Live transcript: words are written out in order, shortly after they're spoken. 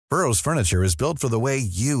Burrow's furniture is built for the way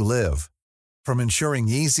you live. From ensuring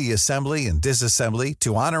easy assembly and disassembly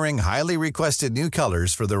to honoring highly requested new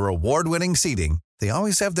colors for their award-winning seating, they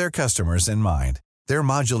always have their customers in mind. Their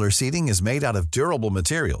modular seating is made out of durable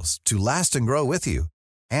materials to last and grow with you.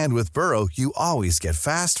 And with Burrow, you always get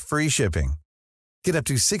fast, free shipping. Get up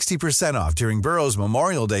to 60% off during Burrow's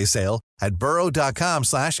Memorial Day sale at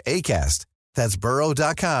burrow.com/ACAST. That's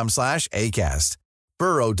burrow.com/ACAST.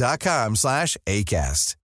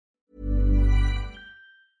 burrow.com/ACAST.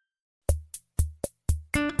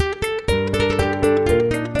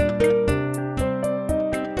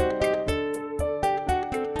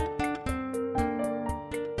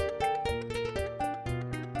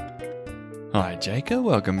 Hi Jacob,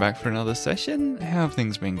 welcome back for another session. How have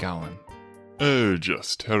things been going? Oh,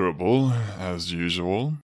 just terrible, as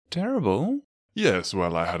usual. Terrible? Yes,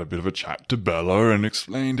 well, I had a bit of a chat to Bella and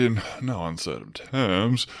explained in no uncertain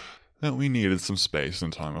terms that we needed some space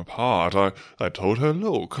and time apart. I told her,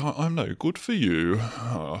 look, I'm no good for you.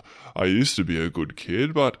 I used to be a good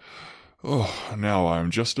kid, but now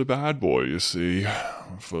I'm just a bad boy, you see.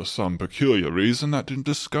 For some peculiar reason, that didn't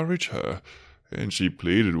discourage her, and she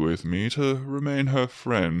pleaded with me to remain her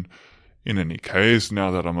friend. In any case, now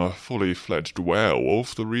that I'm a fully fledged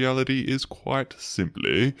werewolf, the reality is quite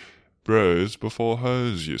simply bros before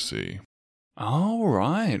hers, you see. Oh,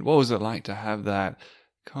 right. What was it like to have that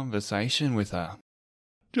conversation with her?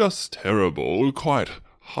 Just terrible, quite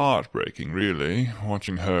heartbreaking, really,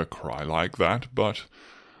 watching her cry like that, but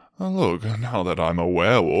look, now that I'm a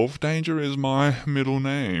werewolf, Danger is my middle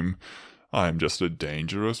name. I'm just a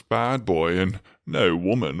dangerous bad boy, and no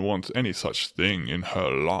woman wants any such thing in her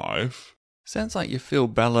life. Sounds like you feel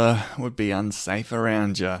Bella would be unsafe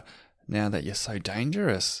around you now that you're so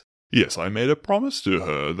dangerous. Yes, I made a promise to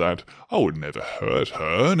her that I would never hurt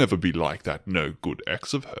her, never be like that no-good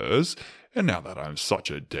ex of hers, and now that I'm such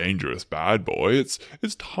a dangerous bad boy, it's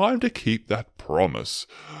time to keep that promise.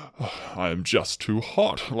 I'm just too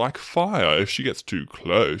hot, like fire. If she gets too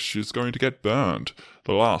close, she's going to get burned.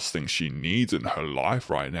 The last thing she needs in her life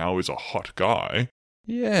right now is a hot guy.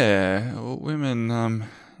 Yeah, women,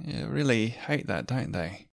 really hate that, don't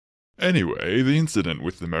they? Anyway, the incident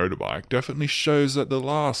with the motorbike definitely shows that the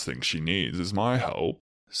last thing she needs is my help.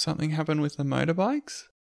 Something happened with the motorbikes?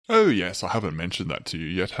 Oh yes, I haven't mentioned that to you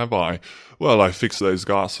yet, have I? Well, I fixed those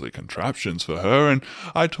ghastly contraptions for her, and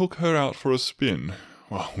I took her out for a spin.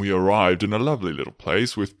 Well, we arrived in a lovely little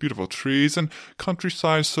place with beautiful trees and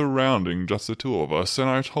countryside surrounding just the two of us, and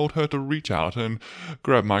I told her to reach out and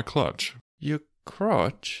grab my clutch. Your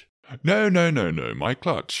crotch? No, my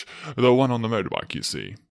clutch. The one on the motorbike, you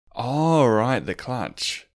see. Oh, right, the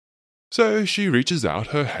clutch. So she reaches out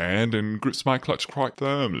her hand and grips my clutch quite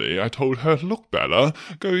firmly. I told her, look, Bella,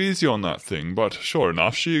 go easy on that thing, but sure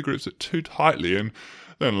enough, she grips it too tightly and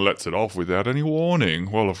then lets it off without any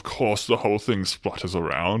warning. Well, of course, the whole thing splutters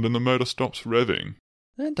around and the motor stops revving.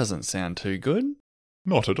 That doesn't sound too good.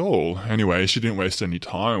 Not at all. Anyway, she didn't waste any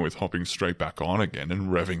time with hopping straight back on again and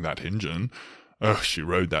revving that engine. She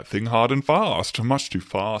rode that thing hard and fast, much too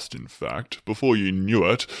fast, in fact. Before you knew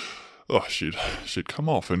it, she'd come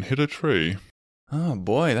off and hit a tree. Oh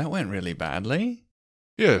boy, that went really badly.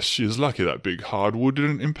 Yes, she's lucky that big hardwood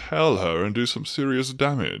didn't impale her and do some serious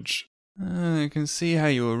damage. I can see how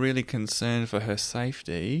you were really concerned for her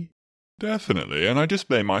safety. Definitely, and I just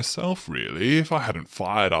blame myself, really. If I hadn't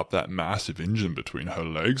fired up that massive engine between her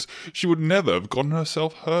legs, she would never have gotten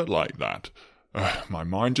herself hurt like that. My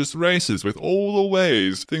mind just races with all the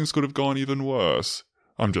ways things could have gone even worse.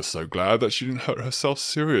 I'm just so glad that she didn't hurt herself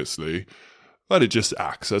seriously. But it just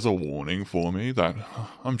acts as a warning for me that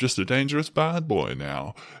I'm just a dangerous bad boy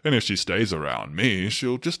now, and if she stays around me,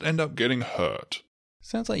 she'll just end up getting hurt.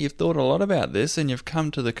 Sounds like you've thought a lot about this and you've come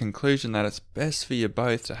to the conclusion that it's best for you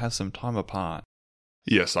both to have some time apart.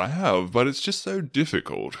 Yes, I have, but it's just so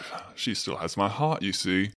difficult. She still has my heart, you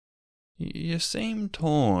see. You seem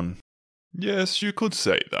torn. Yes, you could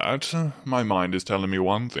say that. My mind is telling me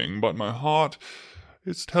one thing, but my heart,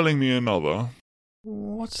 it's telling me another.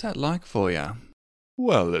 What's that like for you?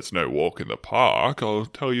 Well, it's no walk in the park, I'll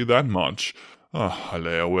tell you that much. I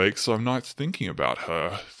lay awake some nights thinking about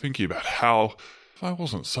her, thinking about how, if I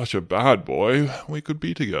wasn't such a bad boy, we could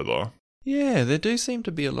be together. Yeah, there do seem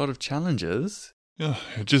to be a lot of challenges. Yeah,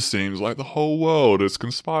 it just seems like the whole world is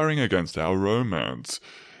conspiring against our romance.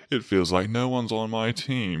 It feels like no one's on my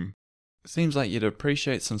team. Seems like you'd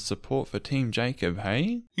appreciate some support for Team Jacob,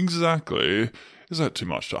 hey? Exactly. Is that too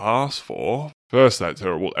much to ask for? First that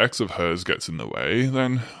terrible ex of hers gets in the way,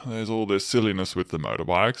 then there's all this silliness with the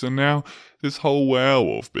motorbikes, and now this whole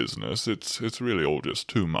werewolf business. It's really all just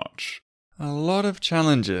too much. A lot of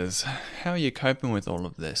challenges. How are you coping with all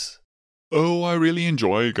of this? Oh, I really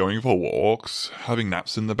enjoy going for walks, having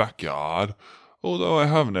naps in the backyard, although I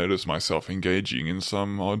have noticed myself engaging in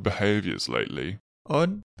some odd behaviours lately.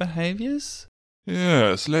 Odd behaviours?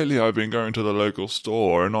 Yes, lately I've been going to the local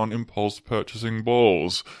store and on impulse purchasing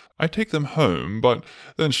balls. I take them home, but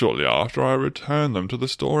then shortly after I return them to the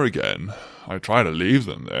store again. I try to leave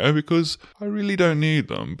them there because I really don't need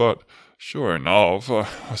them, but sure enough,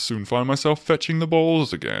 I soon find myself fetching the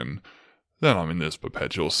balls again. Then I'm in this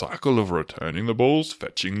perpetual cycle of returning the balls,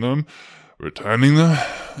 fetching them, returning them.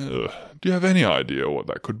 Ugh. Do you have any idea what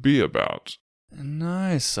that could be about?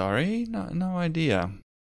 No, sorry. No idea.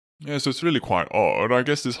 Yes, it's really quite odd. I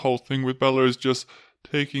guess this whole thing with Bella is just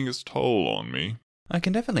taking its toll on me. I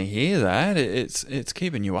can definitely hear that. It's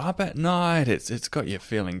keeping you up at night. It's got you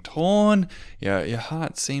feeling torn. Your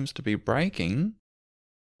heart seems to be breaking.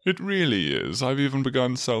 It really is. I've even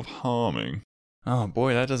begun self-harming. Oh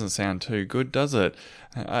boy, that doesn't sound too good, does it?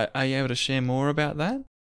 Are you able to share more about that?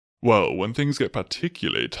 Well, when things get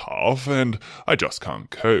particularly tough and I just can't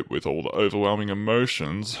cope with all the overwhelming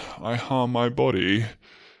emotions, I harm my body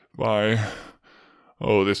by...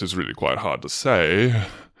 Oh, this is really quite hard to say.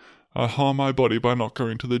 I harm my body by not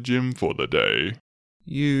going to the gym for the day.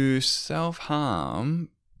 You self-harm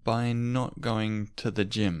by not going to the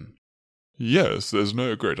gym? Yes, there's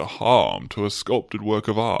no greater harm to a sculpted work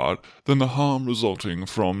of art than the harm resulting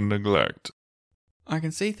from neglect. I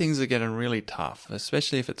can see things are getting really tough,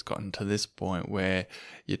 especially if it's gotten to this point where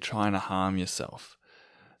you're trying to harm yourself.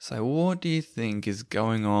 So what do you think is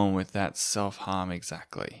going on with that self-harm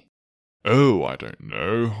exactly? Oh, I don't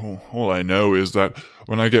know. All I know is that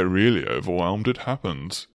when I get really overwhelmed, it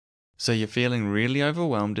happens. So you're feeling really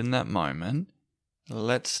overwhelmed in that moment.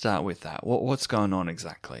 Let's start with that. What's going on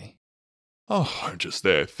exactly? Oh, I'm just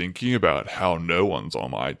there thinking about how no one's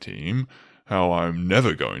on my team, how I'm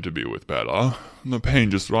never going to be with Bella. The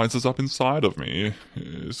pain just rises up inside of me.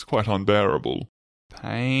 It's quite unbearable.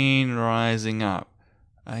 Pain rising up.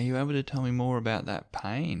 Are you able to tell me more about that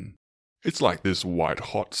pain? It's like this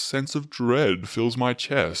white-hot sense of dread fills my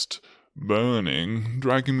chest, burning,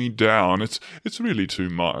 dragging me down. It's really too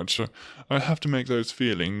much. I have to make those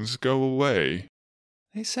feelings go away.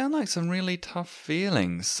 They sound like some really tough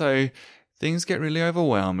feelings, so things get really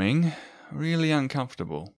overwhelming, really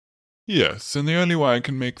uncomfortable. Yes, and the only way I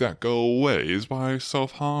can make that go away is by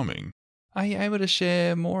self-harming. Are you able to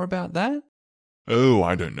share more about that? Oh,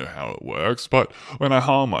 I don't know how it works, but when I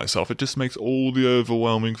harm myself, it just makes all the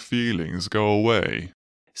overwhelming feelings go away.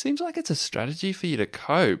 Seems like it's a strategy for you to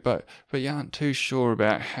cope, but you aren't too sure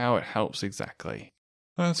about how it helps exactly.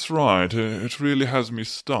 That's right, it really has me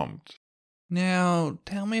stumped. Now,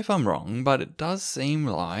 tell me if I'm wrong, but it does seem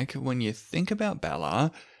like when you think about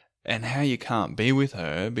Bella and how you can't be with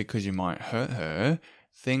her because you might hurt her,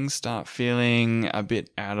 things start feeling a bit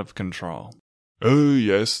out of control. Oh,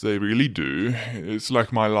 yes, they really do. It's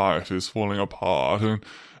like my life is falling apart, and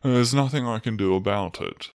there's nothing I can do about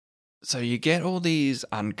it. So you get all these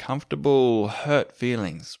uncomfortable, hurt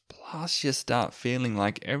feelings, plus you start feeling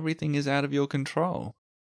like everything is out of your control.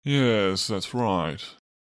 Yes, that's right.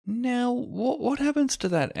 Now, what happens to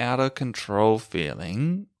that out of control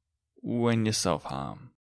feeling when you self-harm?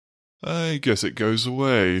 I guess it goes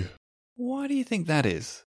away. Why do you think that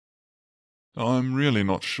is? I'm really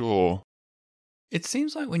not sure. It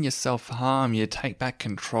seems like when you self-harm, you take back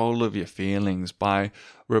control of your feelings by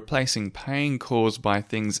replacing pain caused by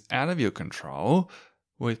things out of your control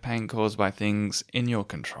with pain caused by things in your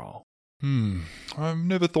control. I've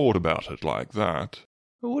never thought about it like that.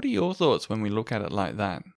 But what are your thoughts when we look at it like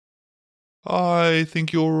that? I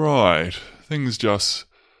think you're right. Things just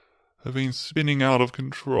have been spinning out of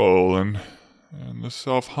control, and the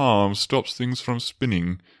self-harm stops things from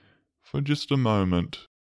spinning for just a moment.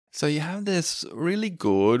 So you have this really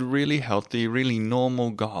good, really healthy, really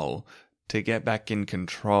normal goal to get back in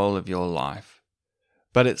control of your life.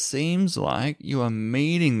 But it seems like you are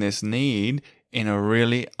meeting this need in a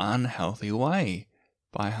really unhealthy way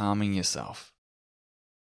by harming yourself.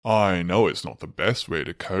 I know it's not the best way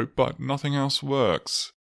to cope, but nothing else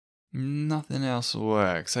works. Nothing else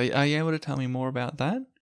works. Are you able to tell me more about that?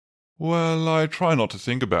 Well, I try not to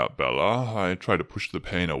think about Bella. I try to push the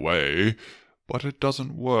pain away, but it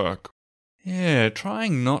doesn't work. Yeah,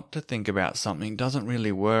 trying not to think about something doesn't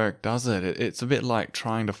really work, does it? It's a bit like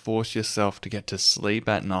trying to force yourself to get to sleep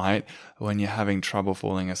at night when you're having trouble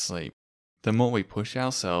falling asleep. The more we push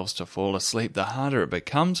ourselves to fall asleep, the harder it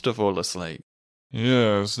becomes to fall asleep.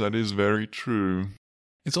 Yes, that is very true.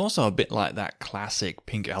 It's also a bit like that classic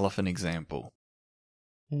pink elephant example.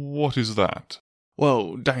 What is that?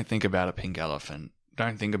 Well, don't think about a pink elephant.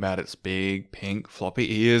 Don't think about its big, pink,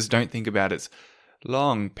 floppy ears. Don't think about its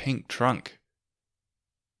long, pink trunk.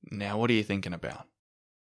 Now, what are you thinking about?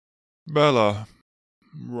 Bella,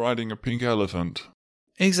 riding a pink elephant.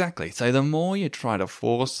 Exactly. So the more you try to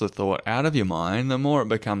force the thought out of your mind, the more it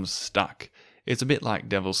becomes stuck. It's a bit like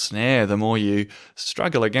devil's snare. The more you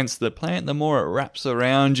struggle against the plant, the more it wraps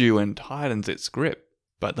around you and tightens its grip.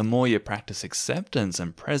 But the more you practice acceptance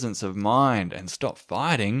and presence of mind and stop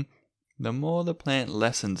fighting, the more the plant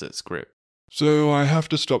lessens its grip. So I have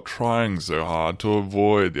to stop trying so hard to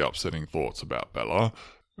avoid the upsetting thoughts about Bella.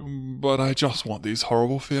 But I just want these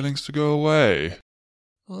horrible feelings to go away.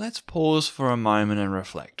 Let's pause for a moment and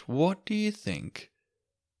reflect. What do you think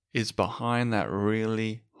is behind that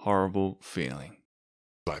really horrible feeling?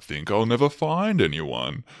 I think I'll never find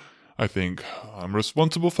anyone. I think I'm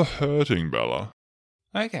responsible for hurting Bella.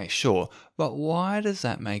 Okay, sure, but why does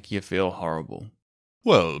that make you feel horrible?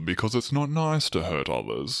 Well, because it's not nice to hurt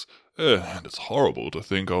others, and it's horrible to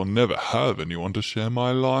think I'll never have anyone to share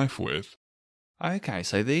my life with. Okay,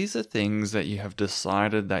 so these are things that you have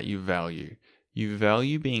decided that you value. You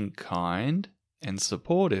value being kind and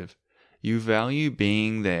supportive. You value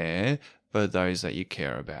being there for those that you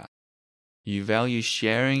care about. You value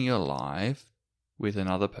sharing your life with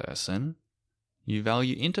another person. You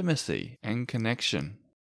value intimacy and connection.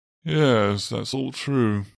 Yes, that's all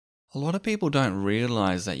true. A lot of people don't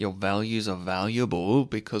realize that your values are valuable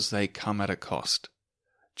because they come at a cost,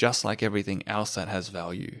 just like everything else that has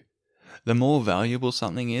value. The more valuable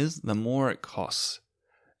something is, the more it costs.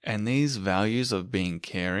 And these values of being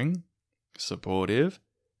caring, supportive,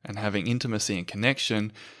 and having intimacy and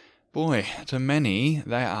connection, boy, to many,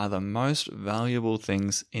 they are the most valuable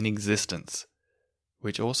things in existence,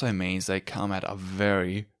 which also means they come at a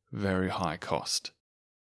very, very high cost.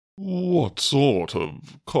 What sort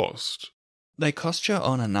of cost? They cost you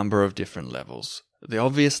on a number of different levels. The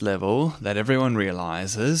obvious level that everyone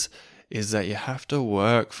realizes is that you have to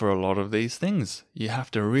work for a lot of these things. You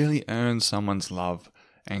have to really earn someone's love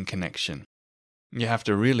and connection. You have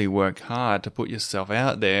to really work hard to put yourself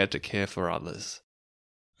out there to care for others.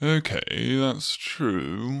 Okay, that's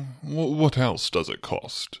true. What else does it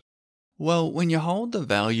cost? Well, when you hold the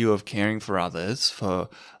value of caring for others, for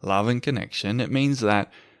love and connection, it means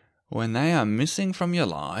that when they are missing from your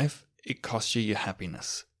life, it costs you your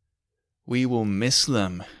happiness. We will miss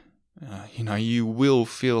them. You will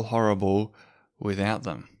feel horrible without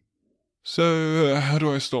them. So, how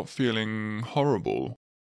do I stop feeling horrible?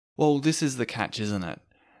 Well, this is the catch, isn't it?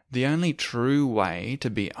 The only true way to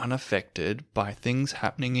be unaffected by things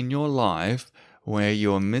happening in your life where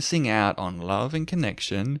you're missing out on love and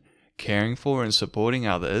connection, caring for and supporting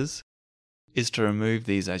others, is to remove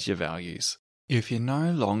these as your values. If you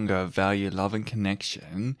no longer value love and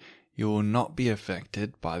connection, you will not be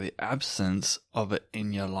affected by the absence of it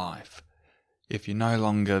in your life. If you no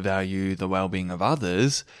longer value the well-being of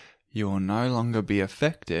others, you will no longer be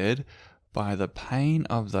affected by the pain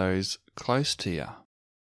of those close to you.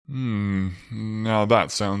 Now that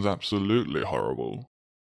sounds absolutely horrible.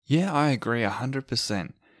 Yeah, I agree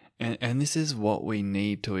 100%. And this is what we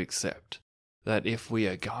need to accept. That if we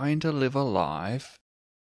are going to live a life,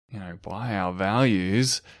 by our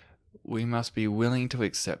values, we must be willing to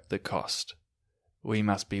accept the cost. We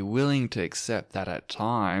must be willing to accept that at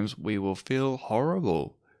times we will feel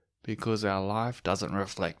horrible because our life doesn't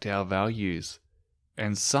reflect our values.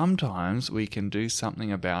 And sometimes we can do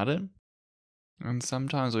something about it, and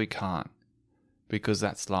sometimes we can't, because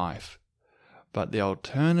that's life. But the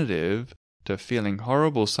alternative to feeling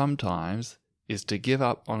horrible sometimes is to give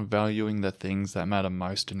up on valuing the things that matter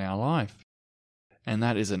most in our life. And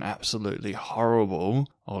that is an absolutely horrible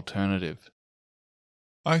alternative.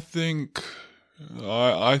 I think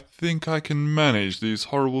I can manage these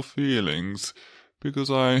horrible feelings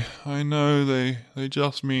because I know they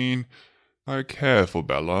just mean I care for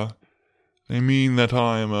Bella. They mean that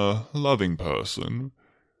I am a loving person.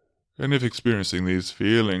 And if experiencing these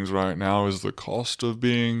feelings right now is the cost of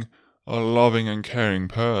being a loving and caring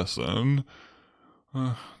person,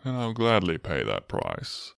 then I'll gladly pay that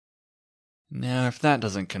price. Now, if that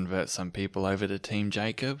doesn't convert some people over to Team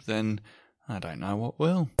Jacob, then I don't know what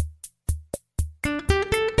will.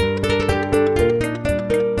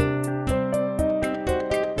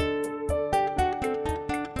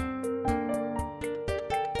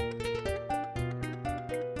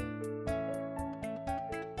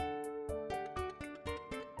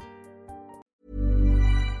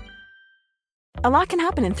 A lot can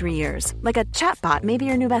happen in 3 years, like a chatbot may be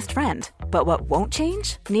your new best friend. But what won't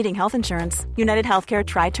change? Needing health insurance. United Healthcare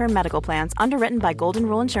Tri-Term Medical Plans, underwritten by Golden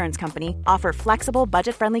Rule Insurance Company, offer flexible,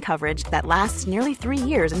 budget-friendly coverage that lasts nearly 3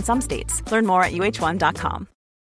 years in some states. Learn more at uh1.com.